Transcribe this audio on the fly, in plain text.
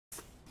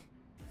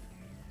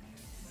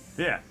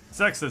Yeah,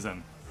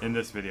 sexism in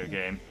this video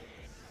game.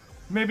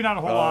 Maybe not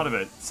a whole lot of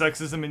it.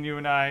 Sexism in you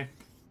and I,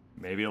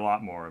 maybe a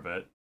lot more of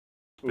it.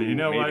 But you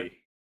know what?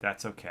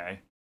 That's okay.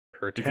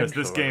 Because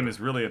this game is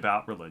really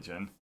about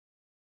religion.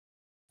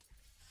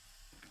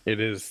 It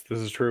is. This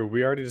is true.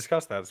 We already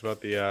discussed that. It's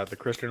about the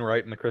Christian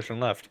right and the Christian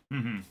left.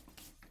 Mm-hmm.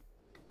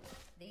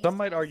 Some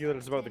might argue that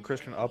it's about the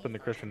Christian up and the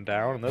Christian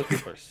down, and those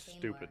people are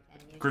stupid.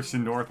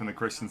 Christian North and the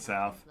Christian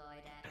South.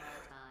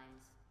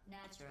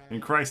 In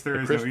Christ there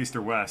is no east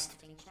or west.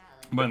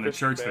 But in the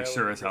church there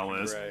sure as hell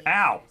is.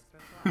 Ow!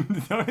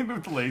 Don't hit me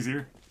with the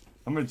laser.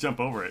 I'm gonna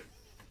jump over it.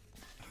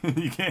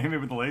 You can't hit me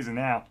with the laser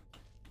now.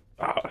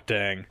 Oh,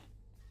 dang.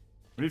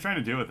 What are you trying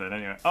to do with it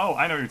anyway? Oh,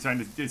 I know what you're trying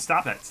to do.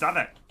 Stop that. Stop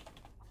that.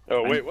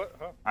 Oh, wait, what?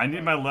 Huh? I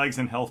need my legs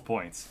and health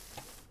points.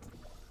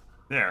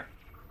 There.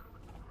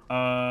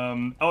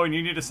 Oh, and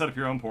you need to set up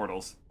your own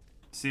portals.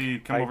 See,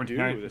 come over to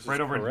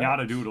right over to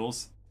Yada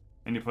Doodles,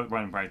 and you put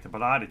one right to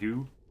Balada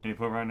Do, and you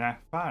put right now.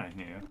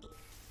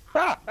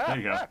 There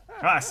you go.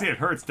 Ah, see, it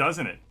hurts,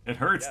 doesn't it? It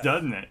hurts,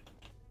 doesn't it?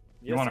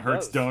 You want a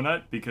Hertz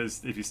donut?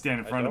 Because if you stand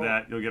in front of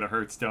that, you'll get a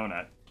Hertz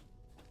donut.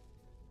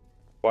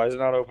 Why is it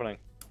not opening?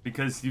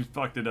 Because you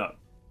fucked it up.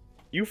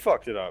 You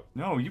fucked it up.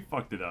 No, you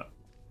fucked it up.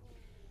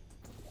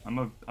 I'm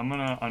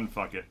gonna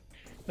unfuck it.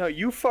 No,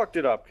 you fucked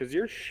it up because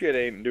your shit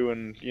ain't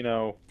doing, you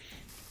know.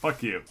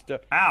 Fuck you.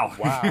 Ow.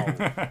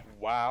 Wow.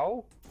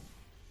 Wow.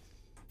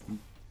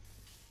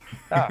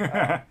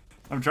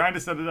 I'm trying to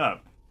set it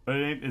up, but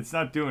it's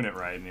not doing it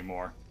right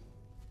anymore.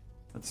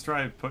 Let's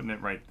try putting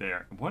it right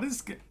there. What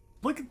is?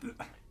 Look at the.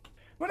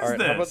 What is this?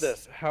 How about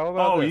this? How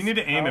about this? You need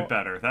to aim it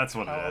better. That's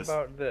what it is.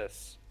 How about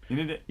this? You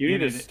need to. You need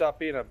to stop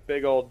being a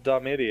big old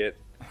dumb idiot,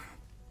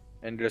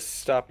 and just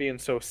stop being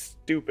so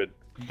stupid.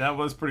 That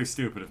was pretty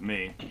stupid of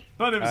me,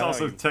 but it was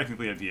also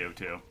technically of you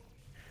too.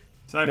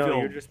 So I feel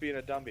you're just being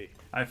a Dumby.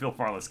 I feel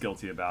far less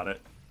guilty about it.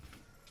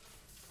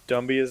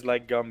 Dumby is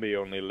like Gumby,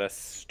 only less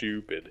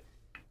stupid.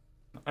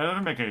 That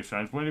doesn't make any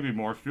sense. Wouldn't it be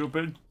more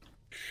stupid?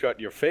 Shut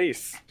your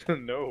face.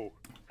 No.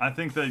 I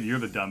think that you're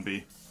the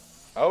Dumby.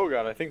 Oh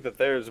god, I think that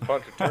there's a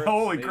bunch of turrets.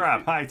 Holy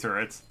crap! Hi,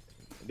 turrets.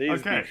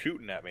 These be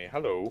shooting at me.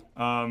 Hello.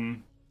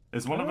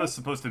 Is one of us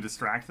supposed to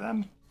distract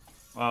them?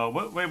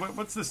 Wait,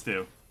 what's this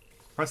do?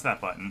 Press that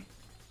button.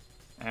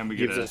 And we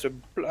get us a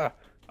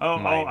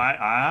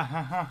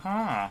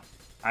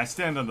I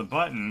stand on the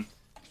button,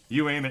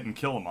 you aim it and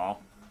kill them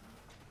all.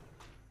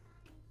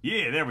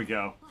 Yeah, there we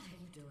go. What are you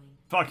doing?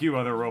 Fuck you,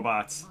 other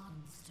robots.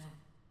 Monster.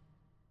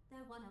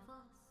 They're one of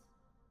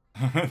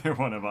us. They're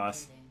one of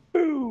us.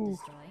 Boo.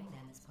 Destroying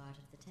them is part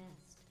of the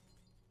test.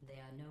 They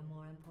are no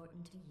more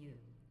important to you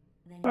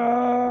than you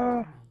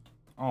are to me.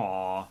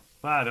 Aw,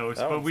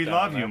 GLaDOS, but we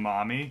love you,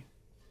 mommy.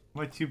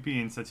 What you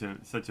being such a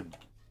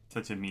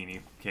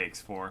meanie cakes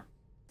for?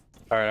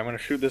 Alright, I'm gonna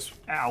shoot this.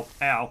 Ow,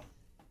 ow.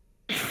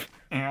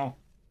 Ow.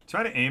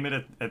 Try to aim it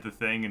at the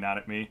thing and not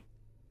at me.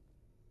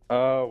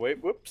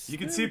 Wait, whoops. You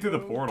can see through the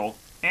portal.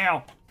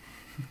 Ow.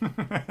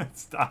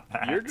 Stop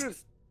that. You're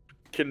just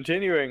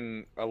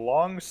continuing a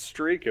long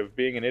streak of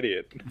being an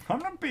idiot. I'm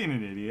not being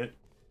an idiot.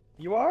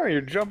 You are.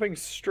 You're jumping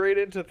straight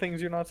into things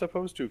you're not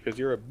supposed to because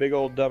you're a big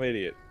old dumb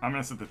idiot. I'm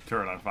gonna set the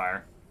turret on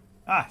fire.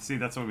 Ah, see,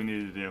 that's what we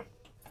needed to do.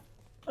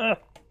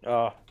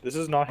 This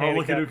is not handicap accessible. Oh,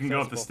 look at who can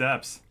go up the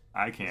steps.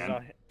 I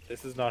can.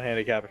 This is not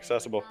handicap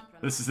accessible.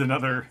 This is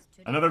another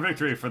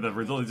victory for the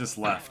religious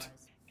left.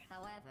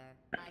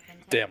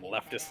 Damn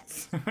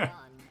leftists.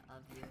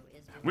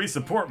 We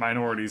support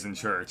minorities in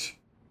church.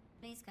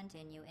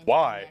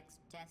 Why?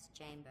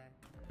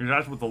 Because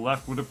that's what the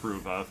left would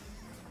approve of.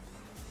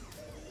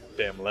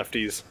 Damn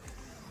lefties.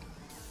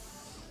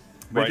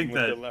 We Writing think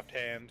with that their left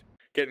hand,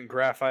 getting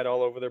graphite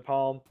all over their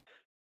palm.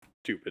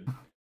 Stupid.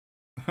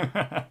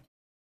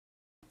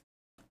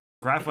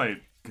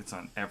 Graphite gets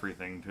on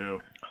everything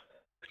too.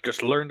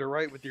 Just learn to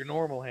write with your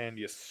normal hand,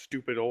 you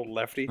stupid old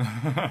lefty.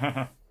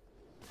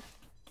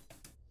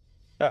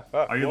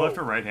 Are you left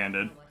or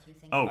right-handed?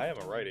 Oh, I am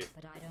a righty.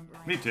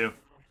 Me too.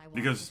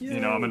 Because, you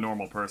know, I'm a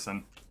normal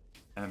person.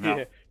 And I'm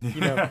not...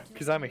 you know,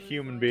 because I'm a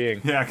human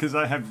being. Yeah, because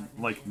I have,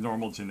 like,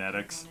 normal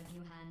genetics.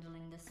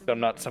 I'm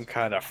not some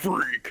kind of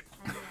freak.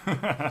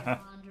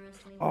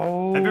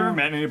 Oh. Have you ever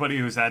met anybody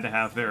who's had to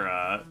have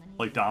their,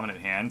 like, dominant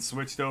hand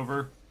switched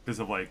over? Because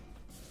of, like,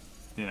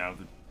 you know,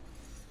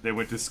 they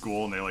went to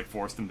school and they, like,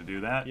 forced them to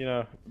do that? You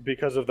know,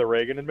 because of the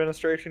Reagan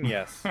administration?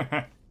 Yes.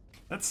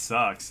 That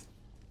sucks.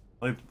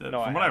 Like,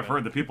 no, from what I've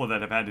heard, the people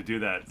that have had to do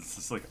that, it's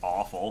just, like,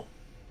 awful.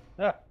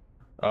 Yeah.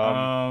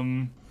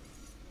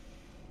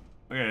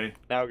 Okay.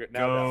 Now go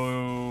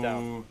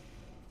down.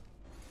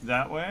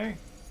 That way,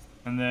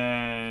 and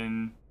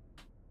then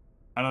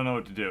I don't know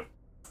what to do.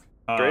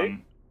 Straight?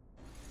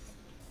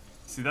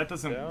 See, that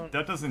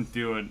doesn't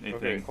do anything.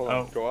 Okay, hold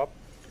on. Go up.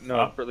 No,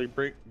 up. Really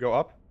go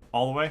up.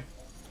 All the way.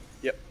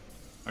 Yep.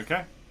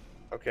 Okay.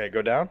 Okay,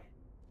 go down.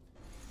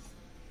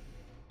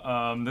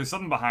 There's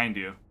something behind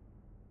you.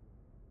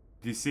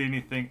 Do you see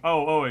anything?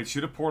 Oh, wait,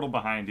 shoot a portal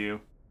behind you.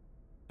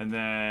 And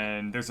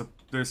then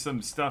there's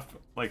some stuff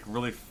like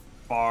really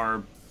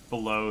far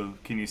below.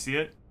 Can you see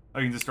it? Oh,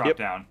 you can just drop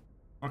down.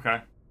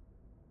 Okay.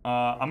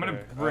 I'm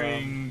gonna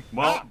bring.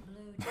 Well,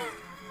 Blue just taught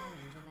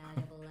Orange a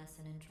valuable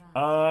lesson in trust.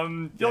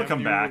 you'll Damn come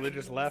you, back.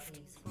 religious left.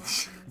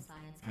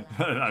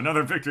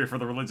 Another victory for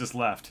the religious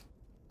left.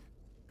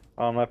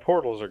 Oh, my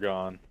portals are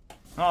gone.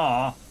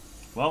 Aw.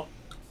 Well,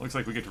 looks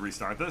like we get to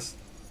restart this.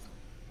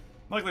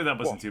 Luckily that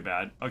wasn't too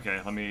bad. Okay,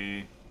 let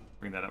me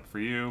bring that up for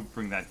you.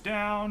 Bring that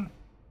down.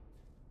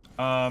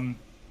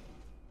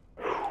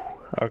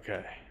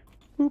 Okay.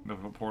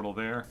 Move a portal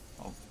there.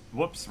 Oh,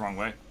 whoops, wrong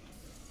way.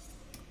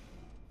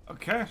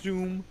 Okay.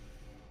 Zoom.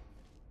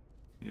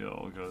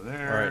 You'll go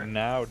there. Alright,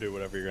 now do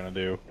whatever you're gonna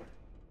do.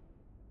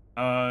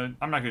 I'm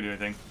not gonna do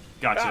anything.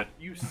 Gotcha. Ah,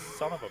 you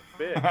son of a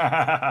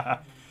bitch.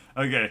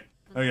 Okay.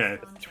 Okay.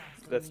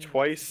 That's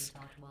twice.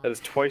 That is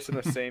twice in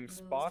the same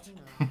spot.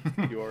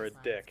 You are a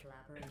dick.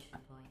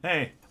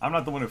 Hey, I'm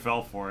not the one who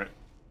fell for it.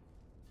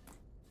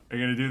 Are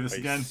you gonna do this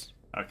again?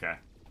 Okay.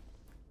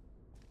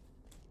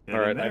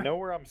 Alright, I know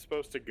where I'm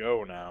supposed to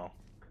go now.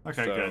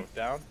 Okay, so, good.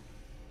 Down?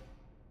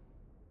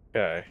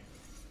 Okay.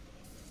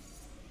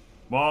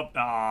 Well,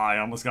 I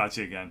almost got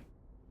you again.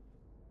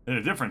 In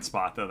a different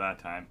spot, though, that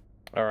time.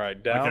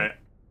 Alright, down. Okay.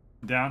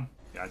 Down.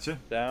 Gotcha.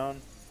 Down.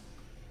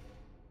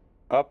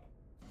 Up.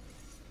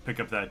 Pick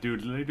up that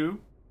doodly-doo.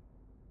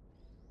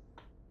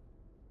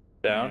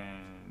 Down.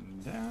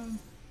 And down.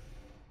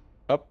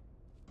 Up.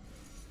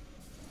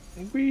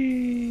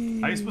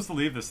 Whee! How are you supposed to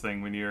leave this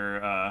thing when you're,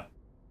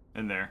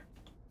 in there?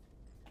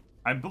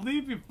 I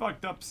believe you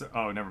fucked up, so...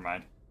 Oh, never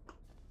mind.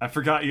 I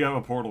forgot you have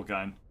a portal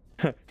gun.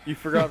 You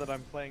forgot that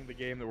I'm playing the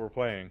game that we're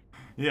playing.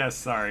 Yes,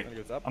 sorry.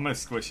 I'm gonna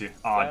squish you.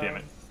 Aw, damn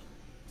it.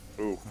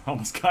 Ooh.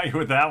 Almost got you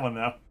with that one,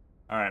 though.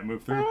 Alright,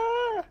 move through.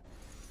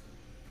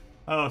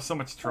 Oh, so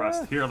much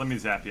trust. Here, let me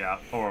zap you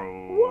out.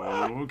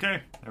 Oh,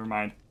 okay. Never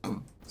mind.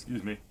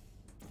 Excuse me.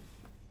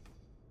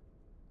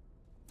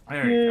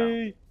 There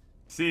you go.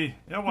 See,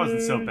 it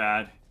wasn't so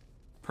bad.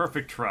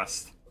 Perfect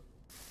trust.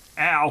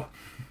 Ow!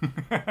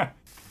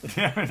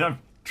 Damn it,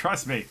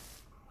 trust me.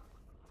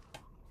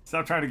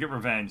 Stop trying to get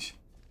revenge.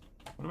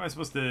 What am I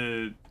supposed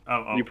to...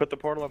 Oh. You put the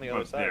portal on the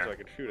other side there. so I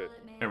can shoot it.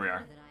 Here we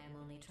are.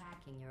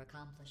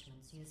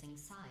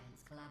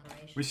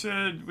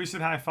 We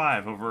should high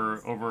five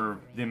over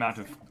the amount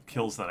of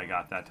kills that I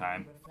got that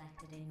time.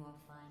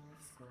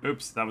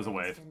 Oops, that was a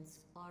wave.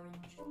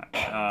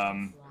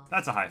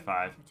 That's a high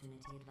five.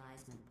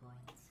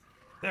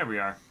 There we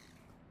are.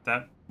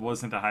 That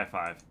wasn't a high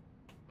five.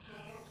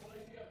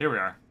 Here we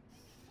are.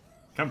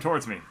 Come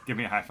towards me. Give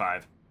me a high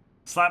five.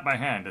 Slap my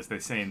hand, as they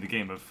say in the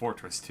game of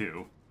Fortress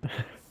 2.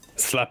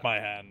 Slap my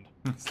hand.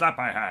 Slap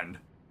my hand.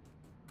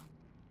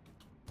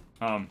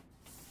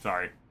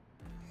 Sorry.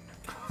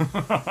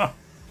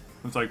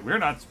 It's like we're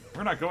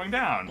not going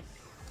down.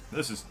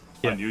 This is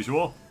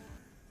unusual.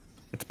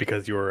 It's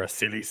because you're a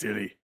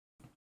silly.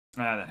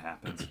 Ah, that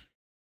happens.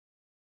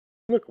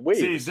 Look, waves.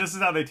 See, this is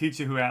how they teach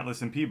you who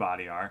Atlas and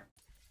Peabody are.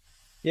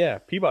 Yeah,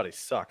 Peabody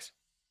sucks.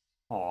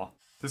 Aw.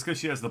 Just because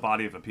she has the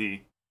body of a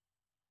pea.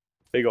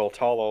 Big old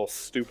tall old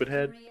stupid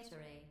head.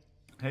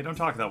 Hey, don't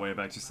talk that way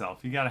about yourself.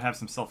 You gotta have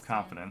some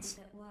self-confidence.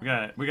 We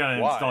gotta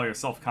install your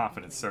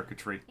self-confidence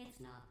circuitry.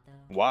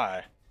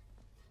 Why?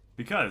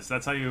 Because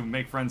that's how you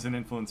make friends and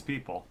influence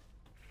people.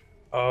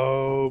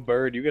 Oh,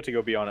 Bird, you get to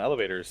go be on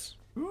elevators.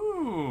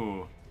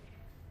 Ooh.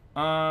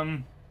 Go.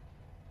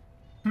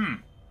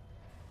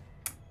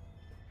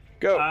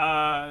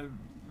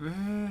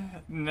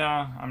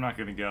 No, I'm not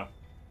gonna go.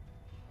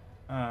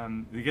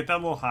 You get that a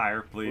little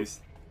higher, please.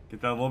 Get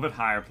that a little bit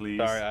higher, please.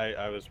 Sorry,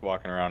 I was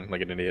walking around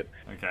like an idiot.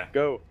 Okay.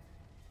 Go.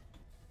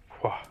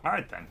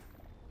 Alright then.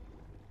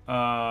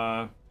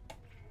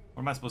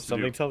 What am I supposed to do?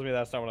 Something tells me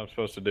that's not what I'm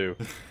supposed to do.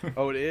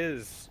 Oh, it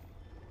is.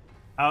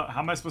 How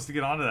am I supposed to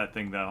get onto that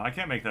thing, though? I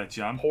can't make that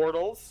jump.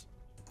 Portals?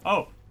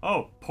 Oh,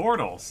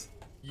 portals.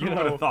 You Who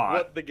know would have thought?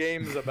 what the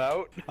game's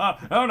about? Oh,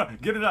 no,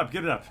 get it up.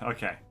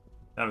 Okay.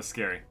 That was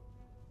scary.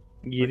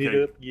 Get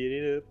it up.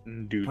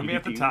 Put me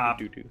at the top,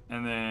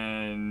 and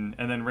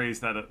then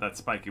raise that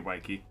spiky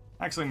wikey.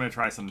 Actually, I'm gonna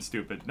try something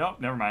stupid.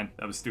 Nope, never mind.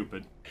 That was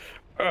stupid.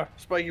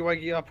 Spiky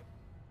wikey up.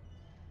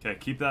 Okay,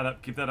 keep that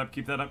up.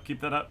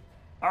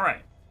 All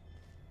right.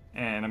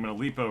 And I'm gonna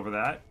leap over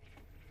that.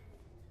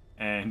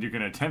 And you're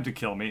gonna attempt to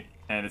kill me,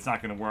 and it's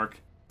not gonna work.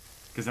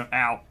 Because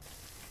ow.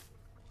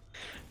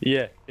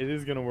 Yeah, it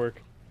is gonna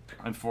work.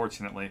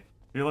 Unfortunately.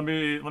 Here, let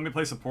me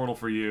place a portal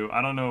for you.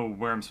 I don't know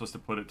where I'm supposed to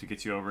put it to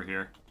get you over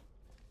here.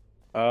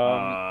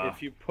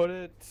 If you put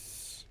it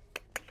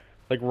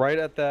like right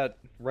at that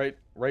right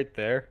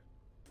there.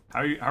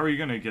 How are you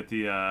gonna get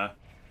the how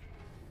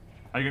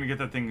are you gonna get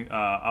that thing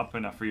up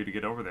enough for you to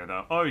get over there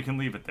though? Oh, you can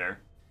leave it there.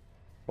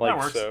 Like that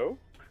works. So.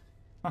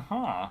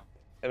 Uh-huh.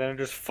 And then it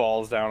just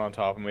falls down on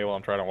top of me while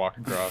I'm trying to walk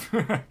across.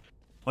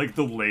 Like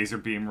the laser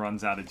beam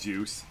runs out of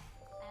juice.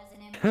 As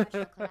an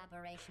impartial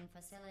collaboration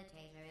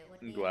facilitator, it would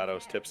be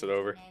GLaDOS tips it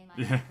over.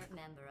 Yeah.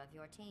 member of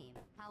your team.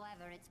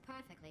 However, it's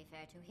perfectly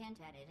fair to hint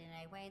at it in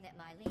a way that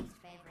my least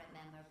favorite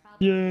member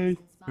probably Yay.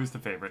 isn't smart Who's the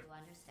enough favorite? to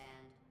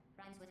understand.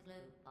 Friends with glue.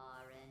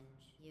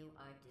 Orange, you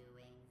are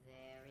doing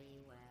very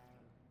well.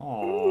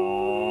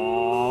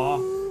 Aww.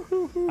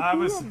 I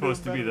was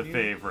supposed to be the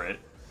favorite.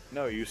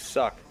 No, you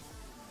suck.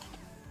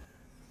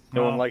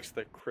 No one likes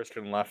the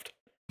Christian left.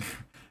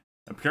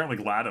 Apparently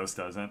GLaDOS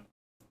doesn't.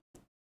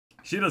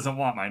 She doesn't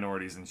want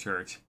minorities in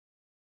church.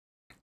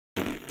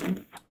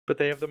 But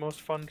they have the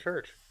most fun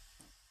church.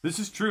 This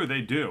is true,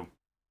 they do.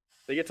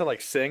 They get to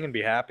like sing and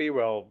be happy,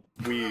 while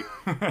we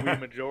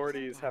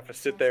majorities have to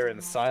sit there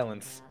in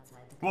silence.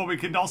 Well, we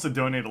can also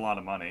donate a lot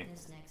of money.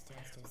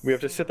 We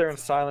have to sit there in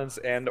silence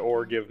and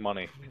or give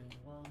money.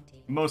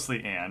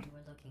 Mostly and.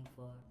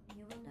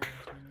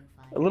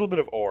 A little bit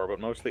of or, but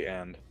mostly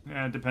and.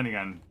 Yeah, depending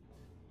on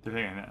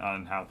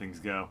how things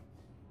go.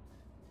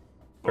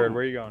 Bird,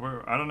 where are you going?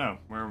 I don't know.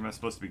 Where am I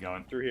supposed to be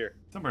going? Through here.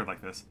 Somewhere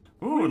like this.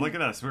 Ooh, look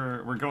at us.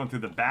 We're going through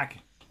the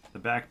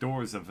back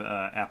doors of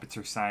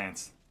Aperture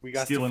Science. We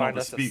got stealing to find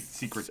all the us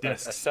secret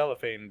discs. A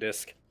cellophane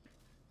disc.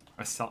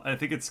 I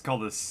think it's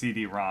called a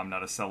CD-ROM,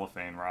 not a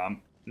cellophane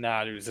ROM.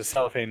 Nah, dude, it's a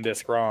cellophane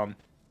disc ROM.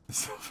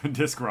 Cellophane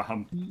disc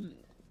ROM.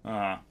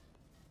 Oh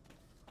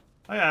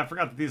yeah, I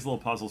forgot that these little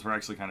puzzles were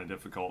actually kind of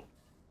difficult.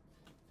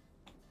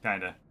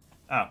 Kinda.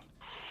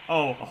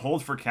 Oh,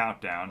 hold for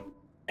countdown.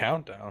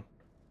 Countdown?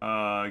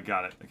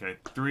 Got it. Okay,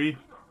 3,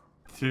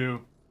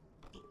 2.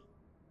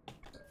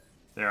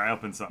 There, I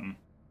opened something.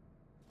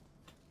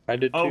 I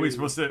did too. Oh, we're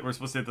supposed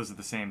to hit those at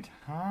the same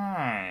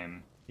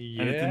time.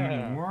 Yeah. And it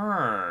didn't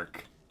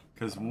work.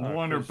 Because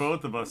one or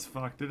both of us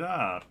fucked it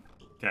up.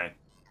 Okay.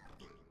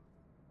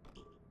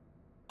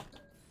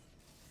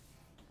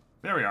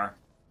 There we are.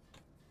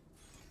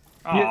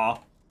 Aw. Yeah.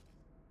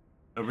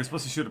 Are we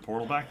supposed to shoot a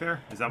portal back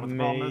there? Is that what the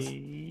problem is?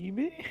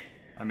 Maybe?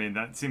 I mean,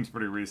 that seems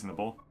pretty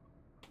reasonable.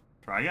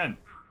 Try again.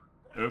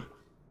 Oop.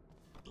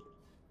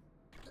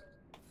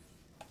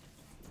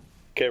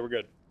 Okay, we're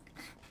good.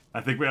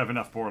 I think we have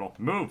enough portal.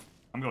 Move!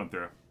 I'm going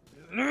through.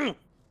 Hey,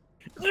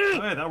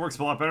 that works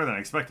a lot better than I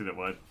expected it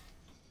would.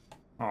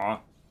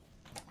 Aw.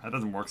 That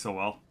doesn't work so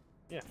well.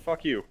 Yeah,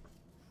 fuck you.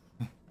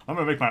 I'm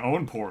gonna make my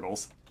own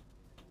portals.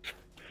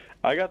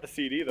 I got the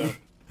CD, though.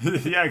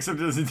 Yeah, except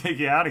it doesn't take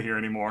you out of here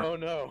anymore. Oh,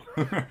 no.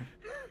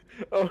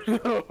 Oh,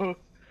 no.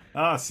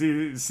 Oh,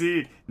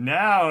 see,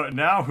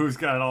 now who's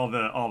got all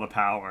the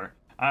power?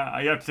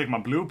 I have to take my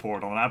blue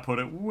portal and I put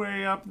it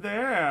way up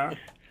there.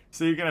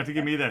 So you're gonna have to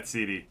give me that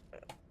CD.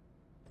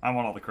 I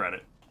want all the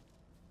credit.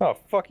 Oh,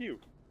 fuck you.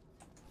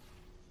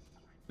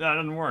 That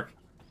doesn't work.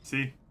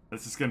 See,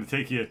 that's just gonna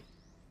take you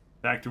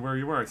back to where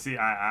you were. See,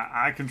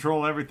 I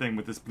control everything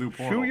with this blue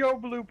portal. Shoot your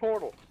blue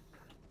portal.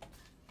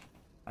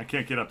 I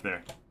can't get up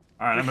there.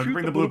 All right, I'm gonna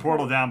bring the blue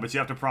portal down, but you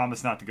have to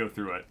promise not to go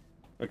through it.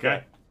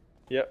 Okay?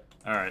 Yep.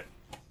 All right.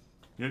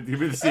 Give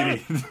me the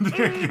CD.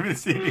 Give me the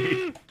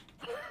CD.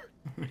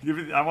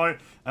 I want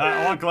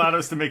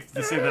GLaDOS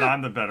to say that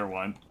I'm the better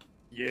one.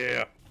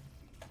 Yeah.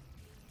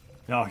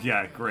 Oh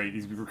yeah, great.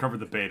 He's recovered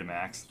the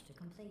Betamax.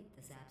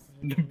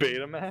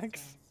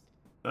 Betamax?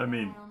 I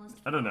mean,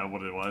 I don't know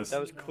what it was. That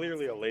was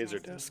clearly a laser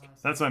disc.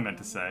 That's what I meant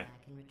to say.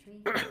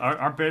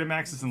 Aren't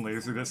Betamaxes and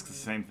Laserdiscs the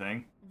same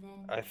thing?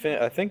 I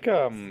think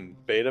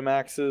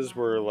Betamaxes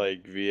were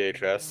like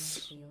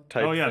VHS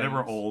type. Oh yeah, things. they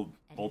were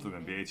older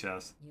than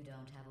VHS. You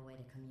don't have a way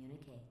to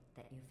communicate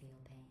that you feel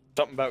pain.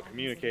 Something about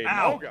communicating.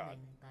 Ow! Oh god.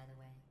 By the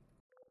way.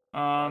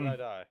 How did I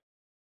die?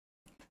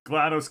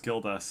 GLaDOS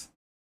killed us.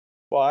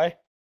 Why?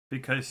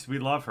 Because we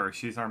love her.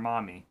 She's our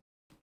mommy.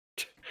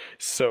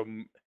 So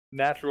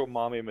natural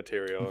mommy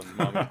material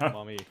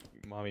and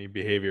mommy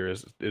behavior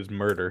is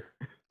murder.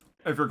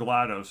 If you're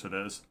GLaDOS, it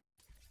is.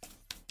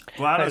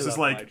 GLaDOS is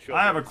like,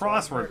 I have a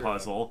crossword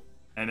puzzle,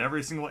 and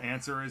every single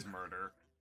answer is murder.